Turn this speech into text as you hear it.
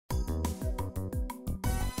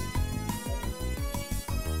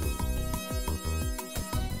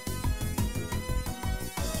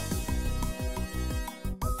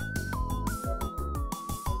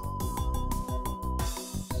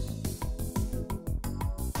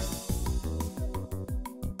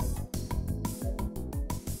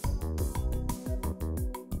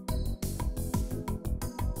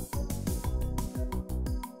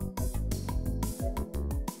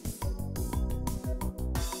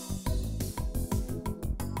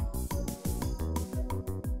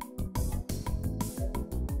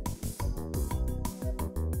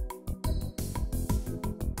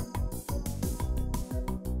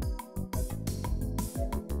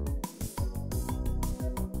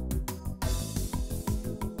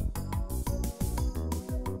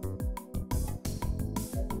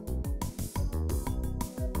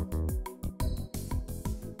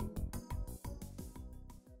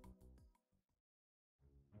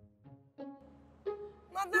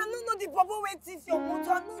Mother, I don't know the bubble waiting for your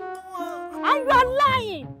motor. I don't know. And you're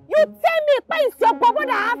lying. You tell me it's your bubble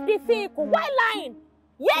that have the vehicle. Why lying?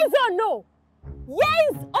 Yes or no?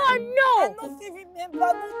 Yes or no? I don't even remember. I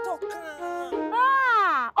don't talk.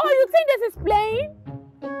 Ah, oh, you think this is playing?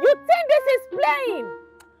 You think this is playing?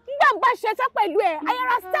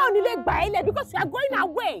 Because you are going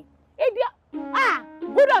away.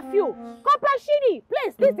 Good of you. Corporate,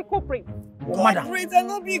 please, this is the corporate. Madam. Corporate, I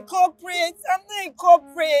not be corporate. I'm not a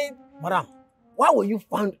corporate. Madam, why were you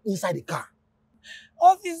found inside the car?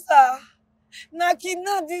 Officer, now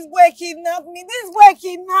kidnap this boy, kidnap me. This boy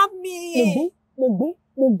kidnap me. You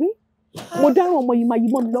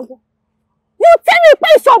tell me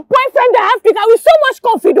it's your boyfriend that have Africa with so much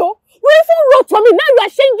confidence. You even wrote for me, now you are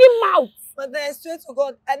changing mouth. But then I swear to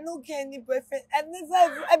God, I don't get any boyfriend. I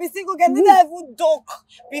be single, I never even dog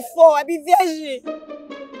before. I be virgin.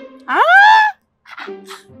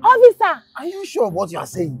 Officer, are you sure of what you are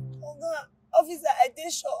saying? Oh God, officer, I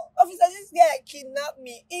did sure. Officer, this guy kidnapped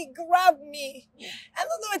me. He grabbed me. I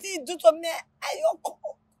don't know what he do to me.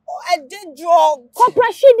 I did drugs.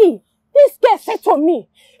 Corporal Shidi, this girl said to me,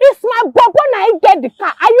 it's my bubble now I get the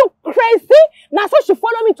car. Are you crazy? Now so she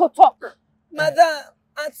follow me to talk. Madam,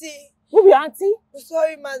 auntie. Who be auntie?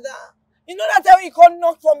 Sorry, madam. You know that time you can't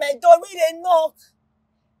knock for my door. When they knock,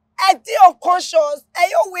 I did unconscious. I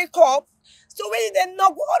don't wake up. So when they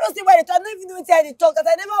knock, all those things I don't even know what they talk. That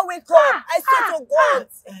I never wake up. I swear to God.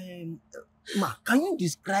 Ma, can you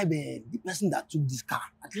describe the person that took this car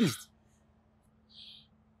at least?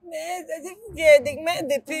 Man,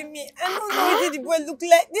 they pay me. I don't know what the boy look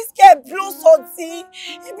like. This guy blue salty.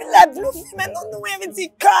 He be like blue film. I don't know everything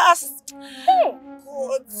cast. Hey.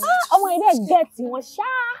 God. Oh my God, get you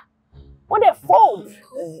sha. What a fold.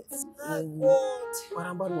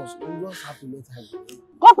 Madam Badmus, you just have to let her go.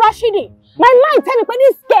 Corporal Shidi, my mind tell me when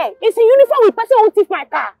this girl is in uniform with person who thief my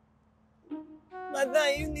car. Madam,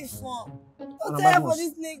 uniform. Don't tell her for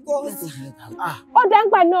this Lagos. Oh,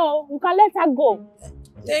 Dangba, no. You can let her go.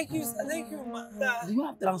 Thank you, sir. Thank you, madam. Do you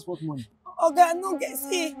have transport money? Oh God, no,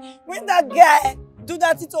 see, when that guy do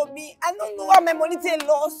that to me, I don't know how my money take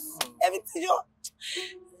loss. Everything you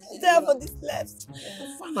tell for this left.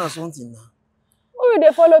 Find out something now. Who will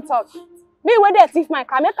they follow talk? Me where they thief my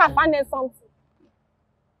car, make her find them something.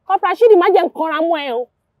 Corporal Shidi, imagine Koramwe.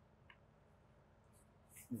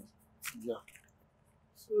 Yeah.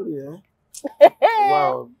 Sorry,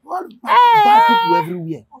 Wow. Bad people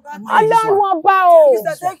everywhere. I don't want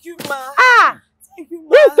about. Thank you, ma. Thank you, ma.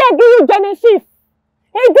 This guy give you Genesis.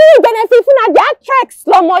 He give you Genesis when I tracks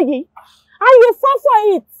Lomoyi. And you fall for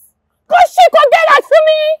it. Cause she could get that for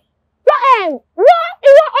me. Your end. You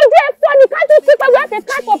can't do super we have a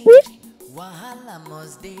car copy. Wahala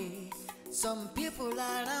must be. Some people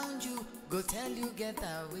around you go tell you get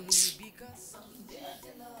away because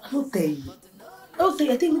Okay.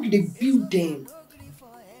 I think they build them.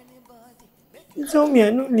 You tell me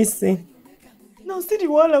I don't listen. Now see the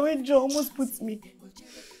wall where Joe almost puts me.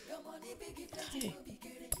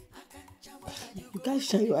 You guys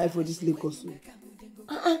shine your eye for this Lagos.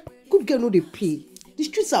 Good girl know they pay. The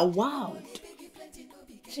streets are wild.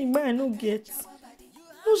 She might not get.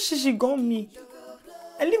 No she got me.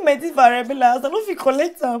 I leave my teeth for rebel house. I don't feel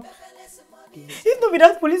collect them. If not be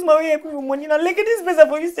that policeman will help me with money, now look at this place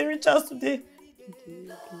for you to reach us today.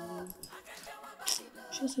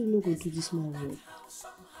 Just say you not going to do this man work.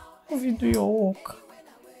 If you do your work.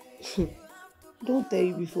 Don't tell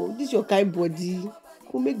you before. This your kind body.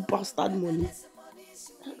 Go make bastard money.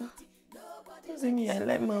 Doesn't mean I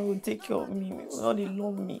like man who take care of me. How they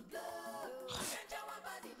love me.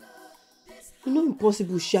 You know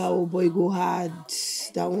impossible shower, boy go hard.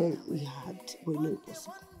 That one we had, but you know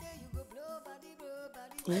impossible.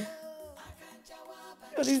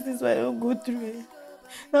 What is this why I don't go through it?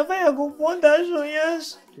 Now if I go want that show,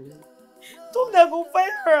 yes. Don't that go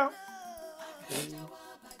find her.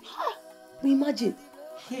 But imagine.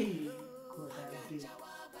 Hey, God, I did.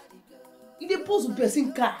 You dey pose with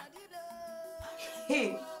person car.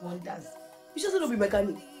 Hey, wonders. You just don't be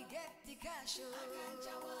mechanic.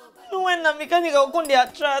 No when the mechanic will come there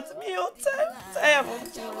attract me all time.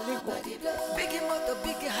 big motor,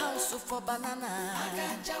 big house for banana.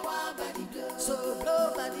 Akanchawa body blow. So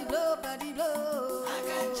blow, body blow, body blow.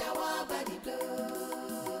 Akanchawa body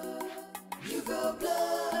blow. You go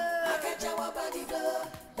blow. Akanchawa body blow.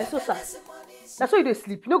 Eseosa, that's why you don't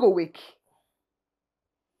sleep. You don't go wake.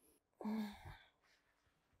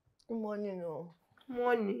 Good morning, no.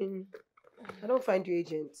 Morning. I don't find you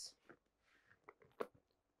agent.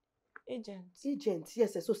 Agent,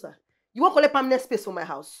 yes, Eseosa. You won't collect permanent space for my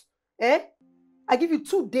house. Eh? I give you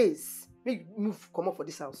 2 days. Make you move, come up for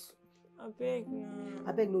this house. I beg no.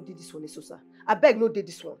 I beg no did this one, Eseosa. I beg no did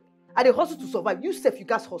this one. I dey hustle to survive. You self, you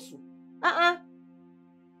guys hustle. I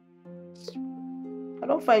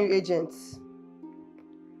don't find you agents.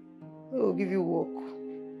 We will give you work.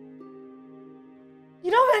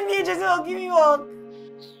 You don't find me agents, I'll give you work.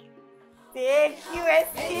 Thank you,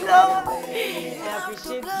 Esilo. I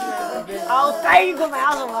appreciate you. I'll carry you to my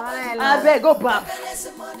house on I beg, go back.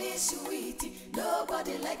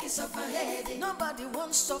 Nobody like it suffer head. Nobody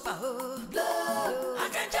wants suffer blood.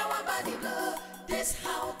 Akanchawa body blood. This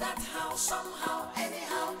how, that how, somehow,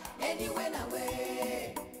 anyhow, anywhere,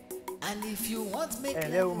 away. And if you want make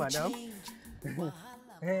hello, madam.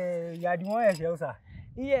 Hey, you are the one Eseosa.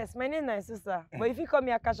 Yes, my name is Nosa. But if you call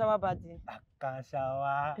me Akanchawa Baddie.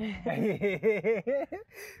 Akanchawa.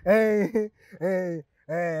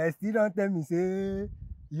 Still don't tell me say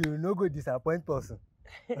you no go disappoint person.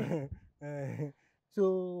 So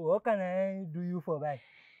what can I do you for that?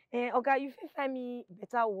 Okay, you fit find me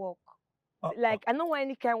better work. Like I don't want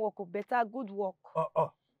any kind of work, better good work.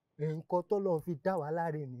 Nǹkan tó lọ fi dá wa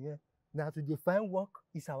láre nìyẹn. Now to define work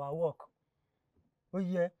is our work. Oh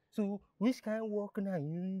yeah. So which kind of work now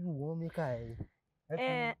you want me to?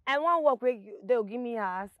 I want work where they'll give me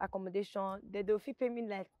house accommodation. They'll fit pay me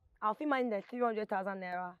like I'll fit mine like 300,000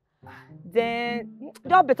 naira. Then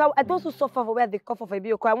job better. I don't so suffer for where they come for a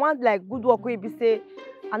bill. I want like good work where you say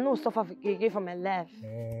I know suffer again for my life.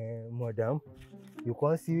 Madam, you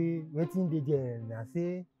can't see waiting there. Now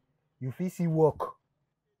say you fit see work,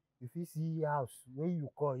 you fit see house where you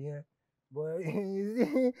call here. But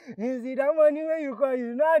you see that money where you call,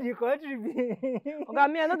 you know the country be. Okay,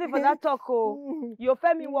 me I not for that talk. Oh, you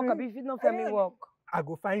find me work, if you don't find me work. I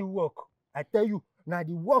go find you work. I tell you, now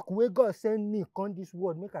the work where God send me come this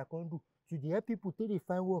world make I come do. So the help people till they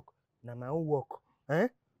find work. Now my own work.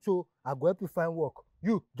 So I go help you find work.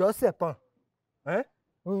 You just say pan.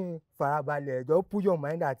 Farabalẹ̀, just put your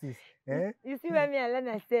mind at ease. You see when me I learn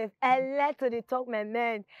myself, I like to talk my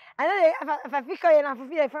man. I know if I feel you and I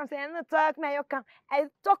feel like from saying I don't talk my you come. I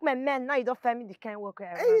talk my man. Now you don't find me the kind of work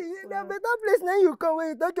I Hey, the better place now you come when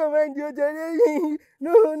you talk your mind, you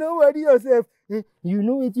no worry yourself. You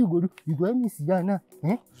know what you go do? You go help me see that now.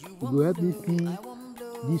 You go help me see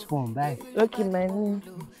this one by. Okay, man.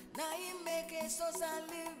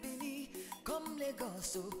 Come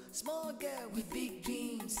Lagos, small girl with big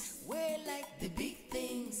dreams. We like the big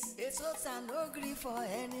things. It's also no grief for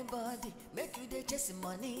anybody. Make you dey chase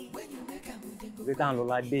money. When you make a move, Later on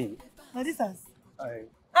OLULADE. Now this house.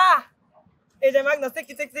 Hey, the Magnus, take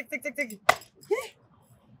it.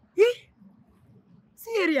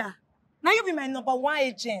 See area. Now you be my number one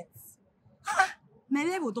agent. My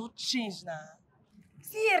level don't change now.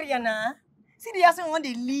 See area now. See the house when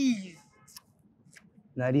they leave.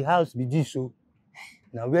 Now the house be this so.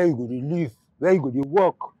 Now where you go to live, where you go to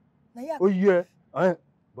work. Oh yeah.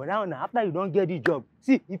 But now after you don't get this job,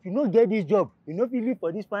 see if you don't get this job, you no fit live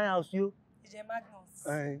for this fine house you. DJ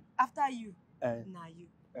Magnus. After you, now you.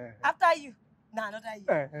 After you, now another you.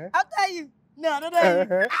 After you, now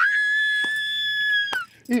another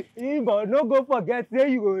you. But no go forget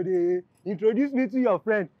say you go dey introduce me to your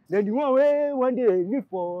friend. Then the one where one day live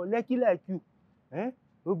for lucky like you.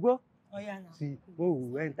 Ogbo. Oh yeah, now. See,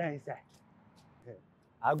 enter inside.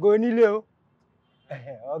 I go nile o.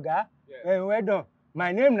 Oga, well done.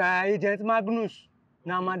 My name na Agent Magnus.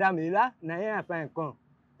 Na Madam Ela, na here I find come.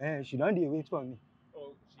 She don't dey wait for me.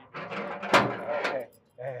 Oh,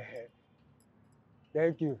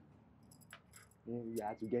 thank you. We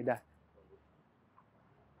are together.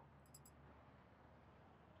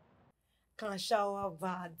 Akanchawa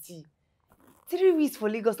Baddie. 3 weeks for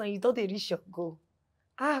Lagos and you thought they reach your goal.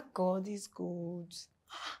 God is good.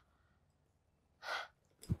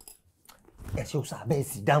 Eseosa, better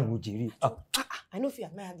sit down, Ojiri. I know if you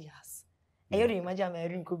admire the house. I already imagine my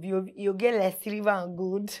room could be you get less silver and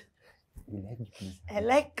gold. You like it, please? I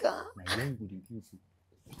like her. My name would increase.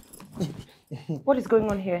 What is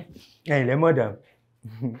going on here? Hey, madam.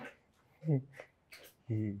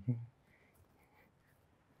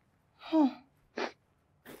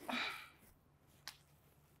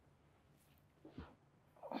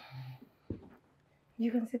 You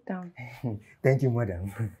can sit down. Thank you,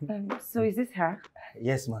 madam. So is this her?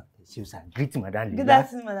 Yes, ma'am. Eseosa, greet Madam Lila. Good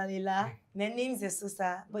afternoon, Madam Lila. My name is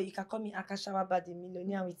Eseosa, but you can call me Akanchawa Baddie,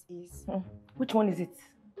 millionaire with ease. Which one is it?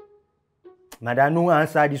 Madam, no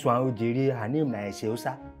answer this one, Ojiri. Her name is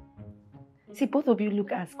Eseosa. See, both of you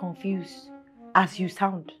look as confused as you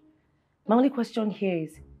sound. My only question here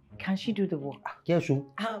is, can she do the work? Yes, sir.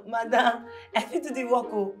 Madam, I fit do the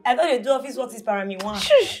work. I thought you do office work is para me one.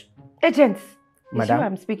 Shush! Agents! Madam, who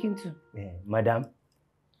I'm speaking to. Madam,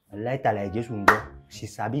 I like her like just she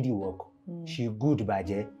sabi the work. She good,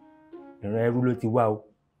 Baje.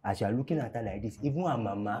 As you are looking at her like this, even her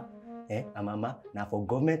mama, now for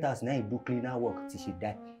government house, now he do cleaner work till she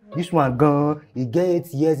die. This one gone, he get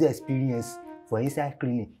 8 years experience for inside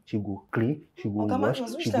cleaning. She go clean, she go wash,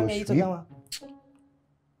 she go sweep.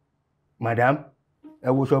 Madam,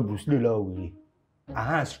 I was your Bruce Lee Law. Her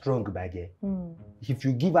hand strong, Baje. If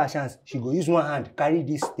you give her a chance, she go use one hand, carry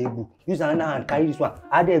this table. Use another hand, carry this one.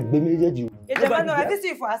 I did you. It's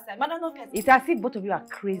as if both of you are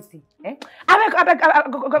crazy. Eh?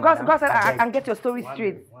 Go outside and get your story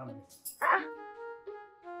straight.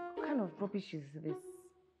 What kind of rubbish is this?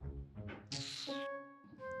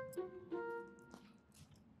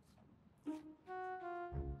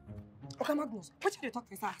 Okay, Magnus, what did you talk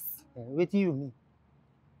to us? What do you mean?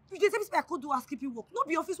 You just say I could do housekeeping work. Not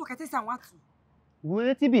be office work. I tell you I want to.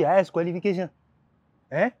 What be highest qualification?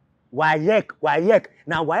 Wayek.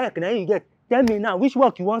 Now Wayek, now you get. Tell me now, which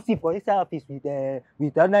work you want to see for inside office with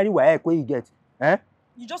ordinary Wayek where you get?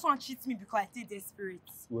 You just want to cheat me because I take desperate.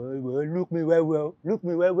 Well, look me well.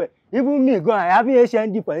 Even me, go, I have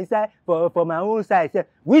HND for inside for my own side. Say,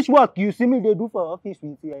 which work you see me they do for office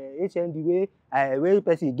with HND where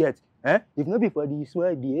person get? If not before the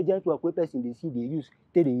swear the agent work where person they see they use,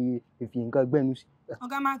 tell the if you got benus.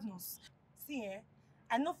 Okay, Magnus. See,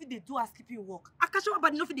 I know if they do housekeeping work. Akanchawa,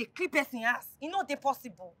 but know if they clean person ass. You know they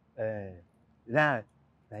possible. Now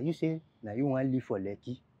you say now you want to live for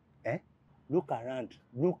Lekki, Look around,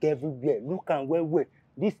 look everywhere, look and where.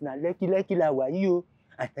 This na Lekki la wa you.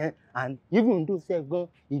 And even though say go,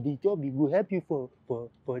 if the job it will help you for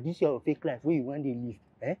this your fake life where you want to live,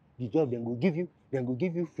 the job then go give you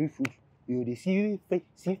free food. You will see 5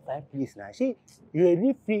 place now. See, you will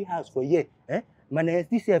leave free house for year, Man,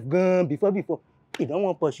 this have gone before. You don't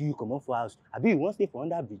want to pursue you come out for house. I mean, you want to stay for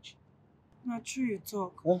under bridge. Not true you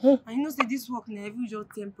talk. And you know say this work na every just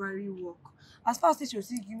temporary work. As far as you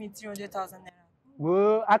still give me 300,000 naira.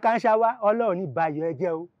 Well, Akanchawa, Ọlọ́run ní ba your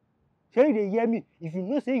ẹ̀jẹ̀ o. Shey you dey hear me? If you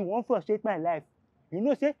know say you want frustrate my life, you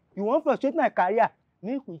know say you want frustrate my career,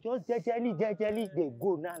 make we just jejely dey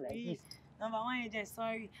go now like this. Number one, agent,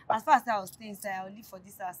 sorry. As far as I will stay inside, I will live for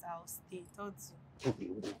this house, I will stay. Told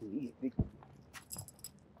you. Okay.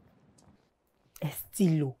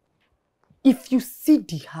 Estilo, if you see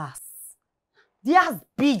the house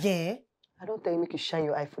big, I don't tell you make you shine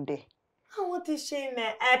your eye for there. I want to shame me.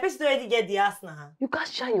 I person already get the house now. You can't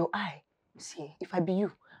shine your eye. See, if I be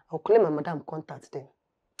you, I'll collect my madam contact them.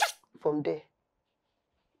 From there.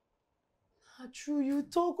 Not true, you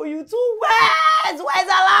talk or you too wise,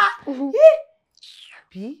 Allah.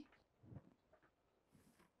 Be?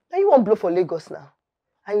 Now you want blow for Lagos now.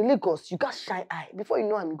 And in Lagos, you got shine eye. Before you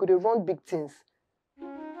know I'm going to run big things.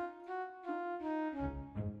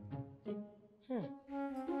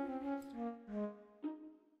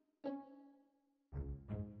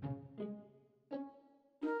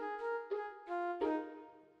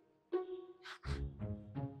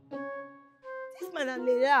 Madam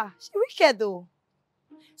Leila, she wicked though.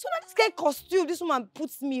 So now this kind of costume this woman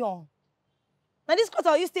puts me on. Now this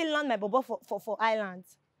costume you still land my bobo for Island.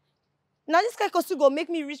 Now this kind of costume go make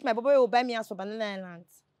me reach my bobo will buy me house for Banana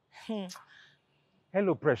Island.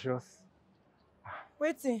 Hello, precious.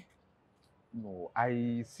 Waiting. No,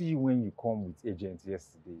 I see you when you come with agent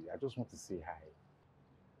yesterday. I just want to say hi.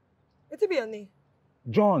 What's be your name?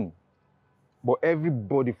 John. But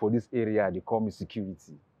everybody for this area, they call me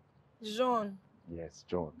security. John. Yes,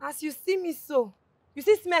 John. As you see me so, you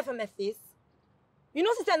see smell from my face? You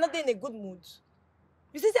know, since I'm not in a good mood.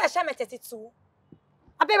 You see, I share my 32.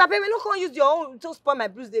 I beg, we don't come use your own to spoil my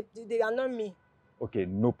bruise. They annoy me. Okay,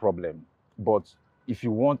 no problem. But if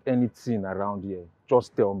you want anything around here,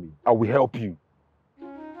 just tell me. I will help you.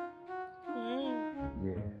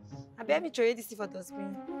 Yes. I beg me to read this for the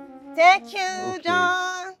screen. Thank you, okay.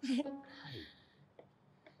 John.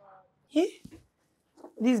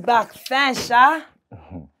 This back fine, Sha.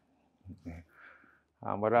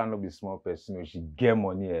 Mother no be small person. She get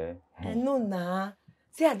money, eh? I know, nah.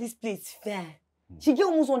 See how this place fair. She get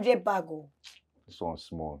almost 100 bag. This one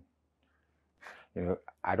small. You know,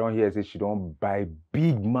 I don't hear say she don't buy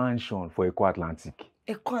big mansion for Eco Atlantic.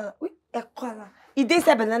 Eco You dey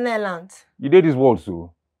say Banana Island. You did this world,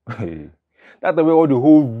 so. That's the way all the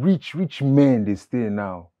whole rich men they stay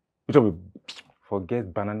now. Which of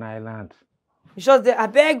forget Banana Island. You sure I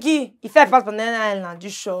beg you, if I pass Banana Island, you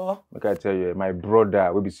sure? Like I tell you, my brother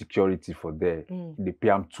will be security for there. They pay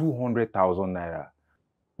him 200,000 naira.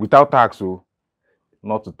 Without tax, so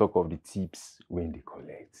not to talk of the tips when they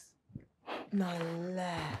collect. No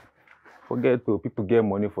lie. Forget to people get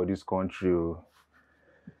money for this country.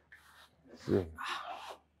 So,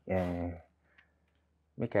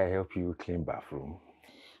 Make I help you clean bathroom.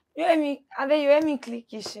 You hear me? I bet you hear me click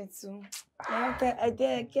kitchen too. I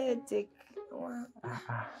dare get a take.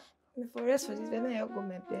 For rest for this, then I go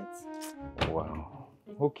my bed. Wow.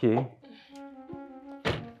 Okay.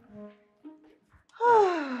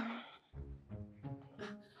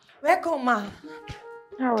 Welcome, ma.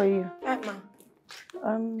 How are you? Right, ma.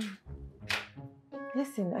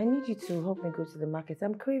 Listen, I need you to help me go to the market.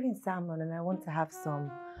 I'm craving salmon and I want to have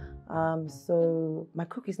some. So my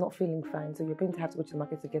cook is not feeling fine, so you're going to have to go to the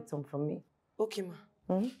market to get some from me. Okay, ma.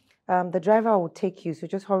 The driver will take you, so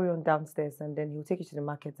just hurry on downstairs and then he'll take you to the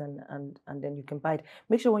market and then you can buy it.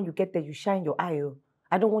 Make sure when you get there, you shine your eye.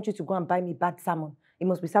 I don't want you to go and buy me bad salmon. It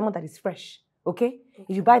must be salmon that is fresh, okay?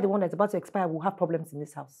 If you buy the one that's about to expire, we'll have problems in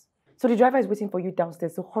this house. So the driver is waiting for you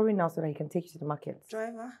downstairs, so hurry now so that he can take you to the market.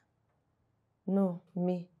 Driver? No,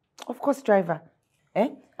 me. Of course, driver.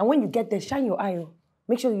 And when you get there, shine your eye.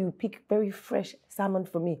 Make sure you pick very fresh salmon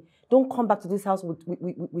for me. Don't come back to this house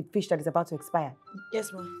with fish that is about to expire.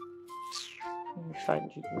 Yes, ma'am. Let me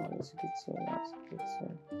find you the money to get you now.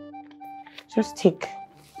 Just take.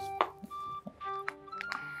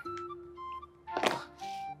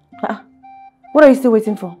 What are you still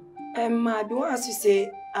waiting for? Ma, I want us to say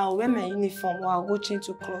I'll wear my uniform or I'll go change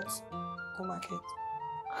to clothes. Go market.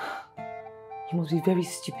 You must be very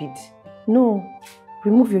stupid. No.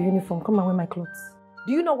 Remove your uniform. Come and wear my clothes.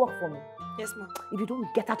 Do you not work for me? Yes, ma'am. If you don't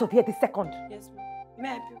get out of here this second. Yes, ma'am. May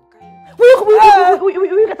I help you?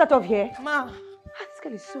 Will you get out of here? Ma. This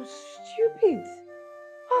girl is so stupid.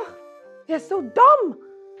 Oh, they're so dumb.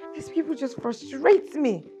 These people just frustrate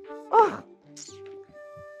me. Oh.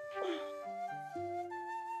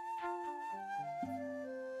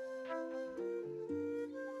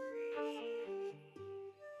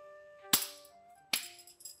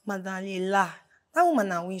 Madam Lila, that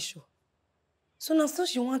woman a wish you. So now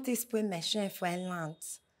she want to spoil my shine for her land.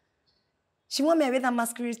 She want me to wear that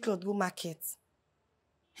masquerade cloth go market.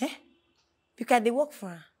 Eh? Because they work for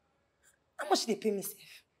her. How much they pay me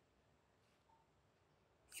safe?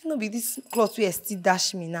 If not be this cloth we still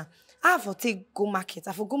dash me now, I have to take go market. I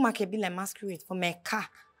have to go market be like masquerade for my car.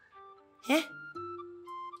 Eh?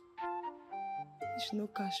 You should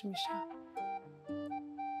not cash me, sha.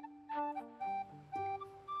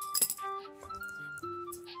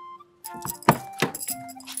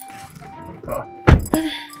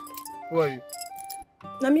 Who are you?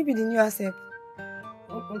 Let me be the new asset.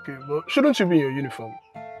 Oh, okay, but shouldn't you be in your uniform?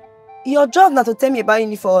 Your job not to tell me about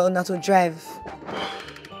uniform or not to drive.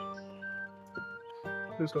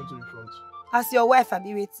 Please come to the front. As your wife, I'll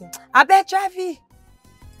be waiting. I bet drive it.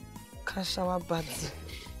 Akanchawa Baddie.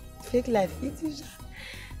 Fake life.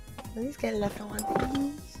 This guy laugh I want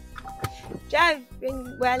to drive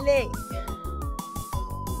when we're late.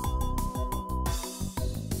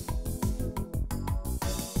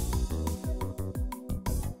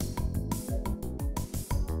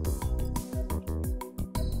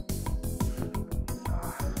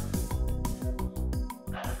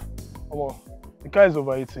 The car is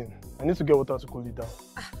overheating. I need to get water to cool it down.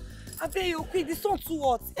 I bet you quick, the sun too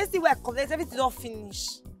hot. Let's see where I collect, everything don't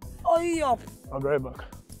finish. Hurry up. I'll be right back.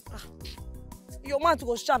 Your man to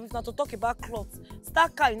go sharp if not to talk about clothes.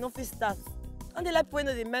 Start car, you know fit start. And they let people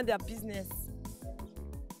know they mind their business.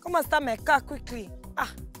 Come and start my car quickly.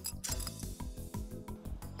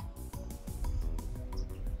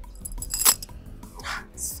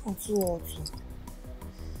 Sun too hot.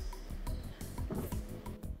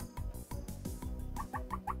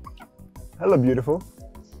 Hello, beautiful.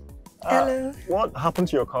 Hello. What happened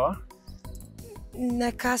to your car?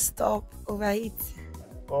 The car stopped overheat.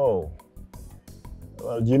 Oh.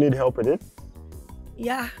 Do you need help with it?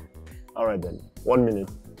 Yeah. All right then. 1 minute.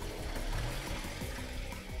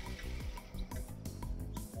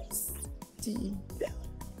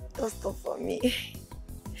 Don't stop for me.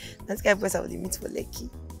 That's kind of place I would meet for Lekki.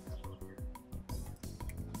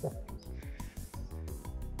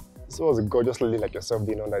 So was a gorgeous lady like yourself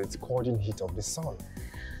being under the scorching heat of the sun.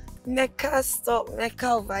 My car stopped, my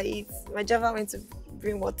car overheat. My driver went to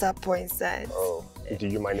bring water pour inside. Oh, do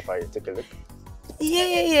you mind if I take a look?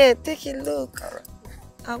 Yeah. Take a look. All right.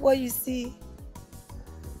 And what you see.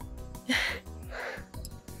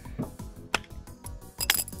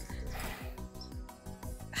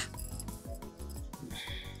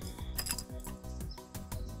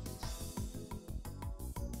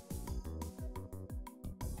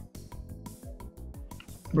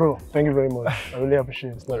 Bro, thank you very much. I really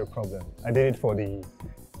appreciate it. It's not a problem. I did it for the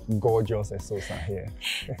gorgeous Eseosa here.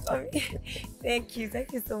 Sorry. Thank you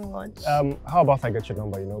so much. How about I get your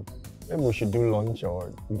number, Maybe we should do lunch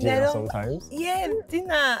or dinner sometimes. Yeah,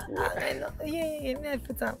 dinner. I know. Yeah.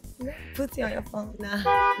 Put it on your phone now.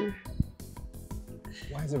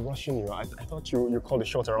 Why is it rushing you? I thought you called the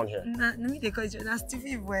shot around here. Nah, no me they call you. That's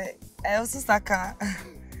stupid boy. I also saka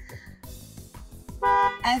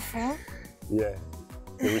iPhone. Yeah,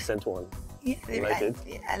 the recent one. Yeah, you like it?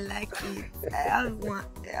 Yeah, I like it. I have one.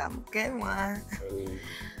 I'm getting one.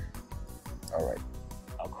 All right,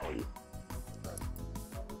 I'll call you.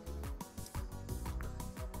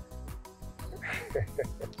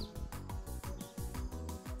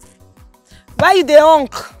 Why you dey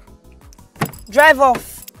honk? Drive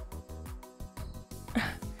off.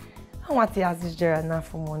 I want to ask this Gerald now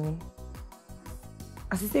for money.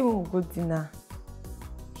 As you say, we will go dinner.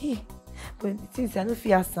 Hey, but the thing is, I don't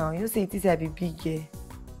feel sound. You know, say it is I be big girl.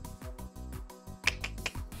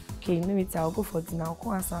 Okay, you know it. I'll go for dinner. I'll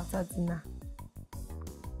come after dinner.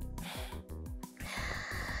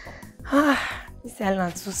 This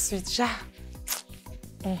island too sweet, sha.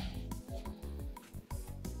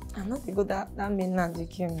 I'm not to go that mainland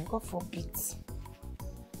again. God forbid.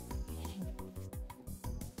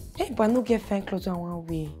 Hey, but I no get fine clothes on one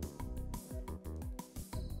way.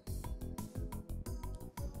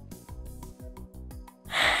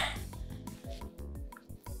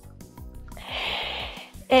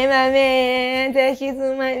 Hey, my man, take you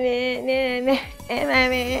to my man. Hey, my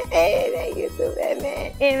man, hey, take you to my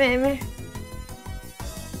man. Hey, my man.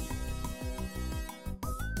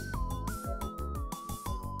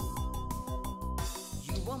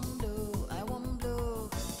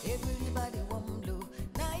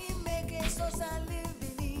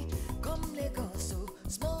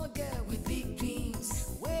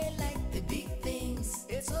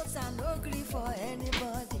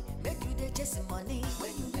 Money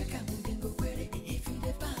when you make a then go query. If you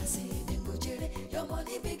the pass it, then go cherry. Your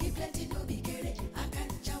money biggie plenty, no be carry.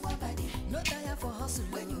 Akanchawa Baddie, no tire for hustle.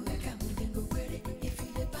 When you make a then go query. If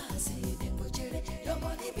you the pass it, then go cherry. Your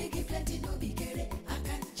money biggie plenty, no be carry.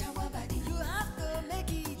 Akanchawa Baddie, you have to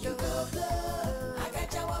make it. You go blow.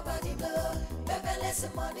 Akanchawa Baddie blow. Beverly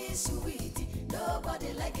Osu money sweet.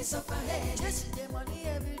 Nobody like it suffer head. Just the money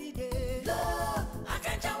every day. Blow.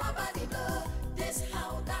 Akanchawa Baddie blow. This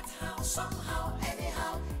how, that how, somehow,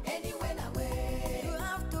 anyhow, anywhere, away. You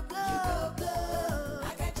have to blow. You go blow.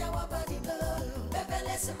 Akanchawa Baddie blow.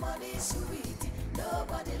 Beverly Osu money sweet.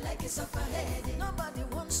 Nobody like it suffer head. Nobody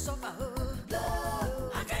wants suffer. Blow.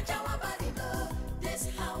 Akanchawa Baddie blow. This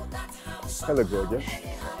how, that how, somehow, Hello, gorgeous.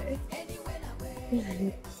 anyhow, anywhere,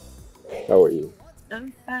 away. How are you?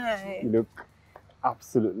 I'm fine. You look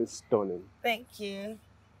absolutely stunning. Thank you.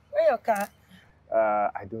 Where your car?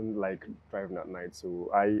 I don't like driving at night,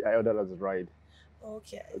 so I ordered as a ride.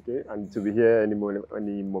 Okay. Okay, and to be here any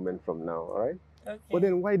moment from now, all right? Okay. But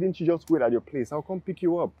then why didn't you just wait at your place? I'll come pick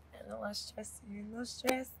you up. I don't want to stress you. No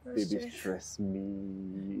stress. No Baby, stress. stress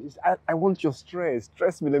me. I want your stress.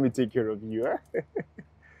 Stress me, let me take care of you. Eh?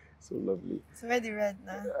 So lovely. It's already red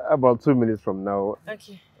now. About 2 minutes from now.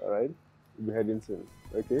 Okay. All right? We'll be heading soon.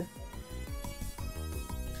 Okay?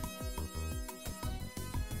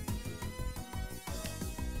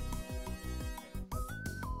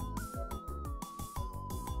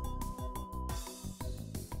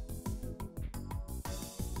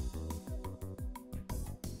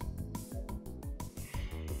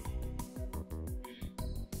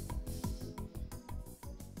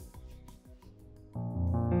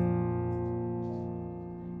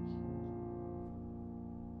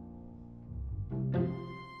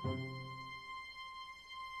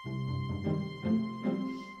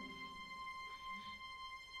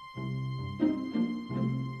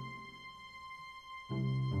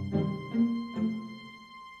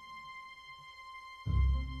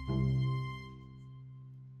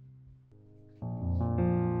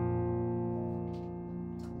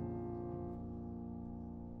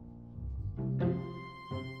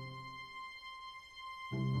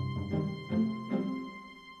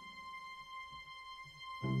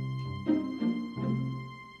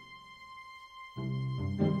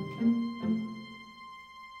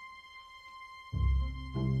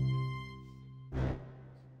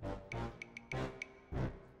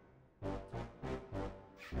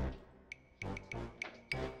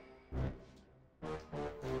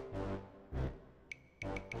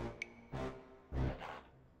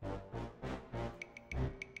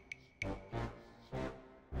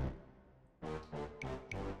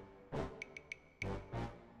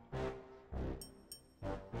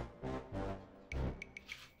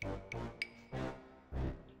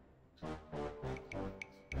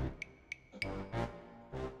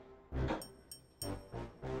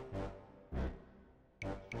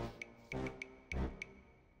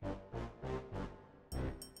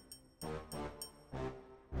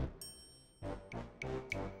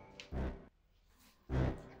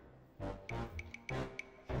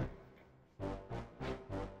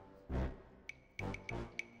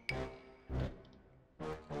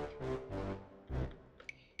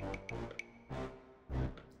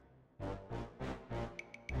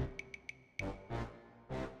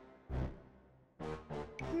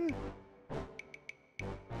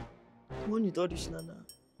 One you thought Nana.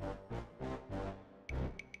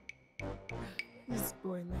 This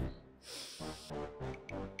boy now.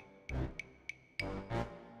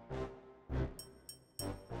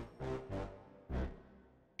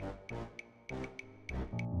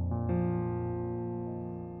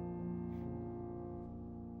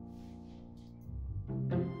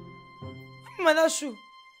 Mana shoe.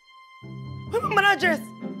 Where my dress?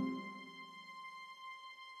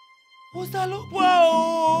 What's that look?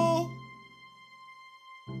 Wow.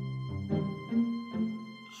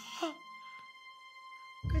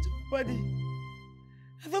 Catch up, Baddie.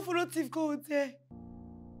 I don't follow thief go hotel.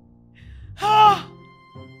 Ah!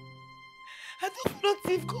 I don't follow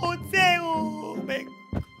thief go hotel. Oh my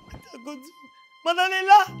God. What I go do?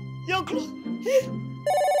 Madalela, your clothes.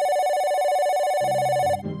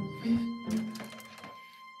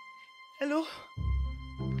 Hello?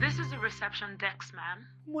 This is the reception desk, ma'am.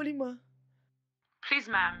 Morning, ma. Please,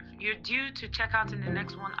 ma'am, you're due to check out in the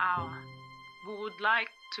next 1 hour. We would like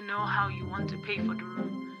to know how you want to pay for the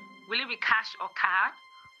room. Will it be cash or card?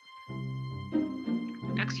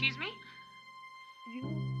 Excuse me? You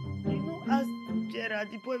know, ask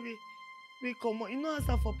Gerard, the boy we come on. You know, ask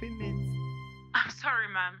her for payment. I'm sorry,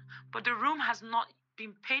 ma'am, but the room has not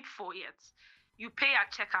been paid for yet. You pay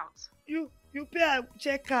at checkout. You pay at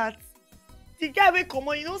checkout. The guy will come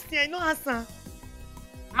on, you don't see, I know answer.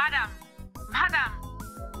 Madam!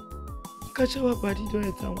 Akanchawa Baddie don't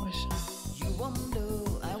enter one shot. You want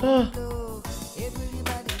blow, I want blow.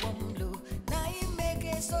 Everybody want blow. Now you make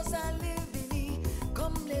Eseosa live in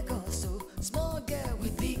come Lagos, so small girl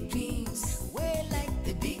with big dreams. Way like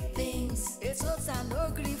the big things. Eseosa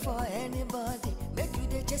no gree for anybody. Make you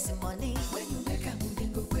the chase money. When you make a move,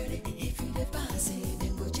 then go query. If you the pass it,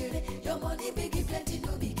 then go cherry. Your money big plenty,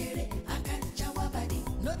 no big carry. Akanchawa Baddie,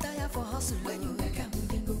 no tire for hustle. When you make a move,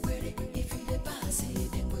 then go query. If you the pass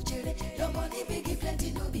it, then go cherry. Your money big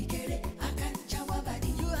plenty, no big carry. Akanchawa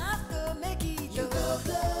Baddie, you have to make it. You go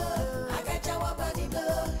blow. Akanchawa Baddie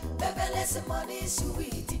blow. Beverly Osu money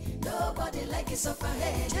sweet. Nobody like it so for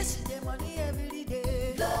head. Just the money every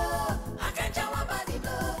day. Blow. Akanchawa Baddie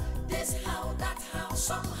blow. This how, that how,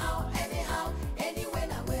 somehow, anyhow, anywhere,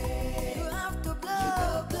 nowhere. You have to blow. You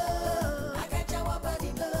go blow. Akanchawa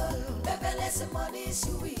Baddie blow. Beverly Osu money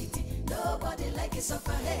sweet. Nobody like it so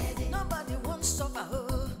for head. Nobody wants suffer.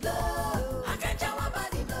 Blow. Akanchawa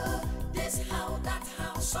Baddie blow. This how, that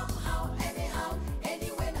how, somehow.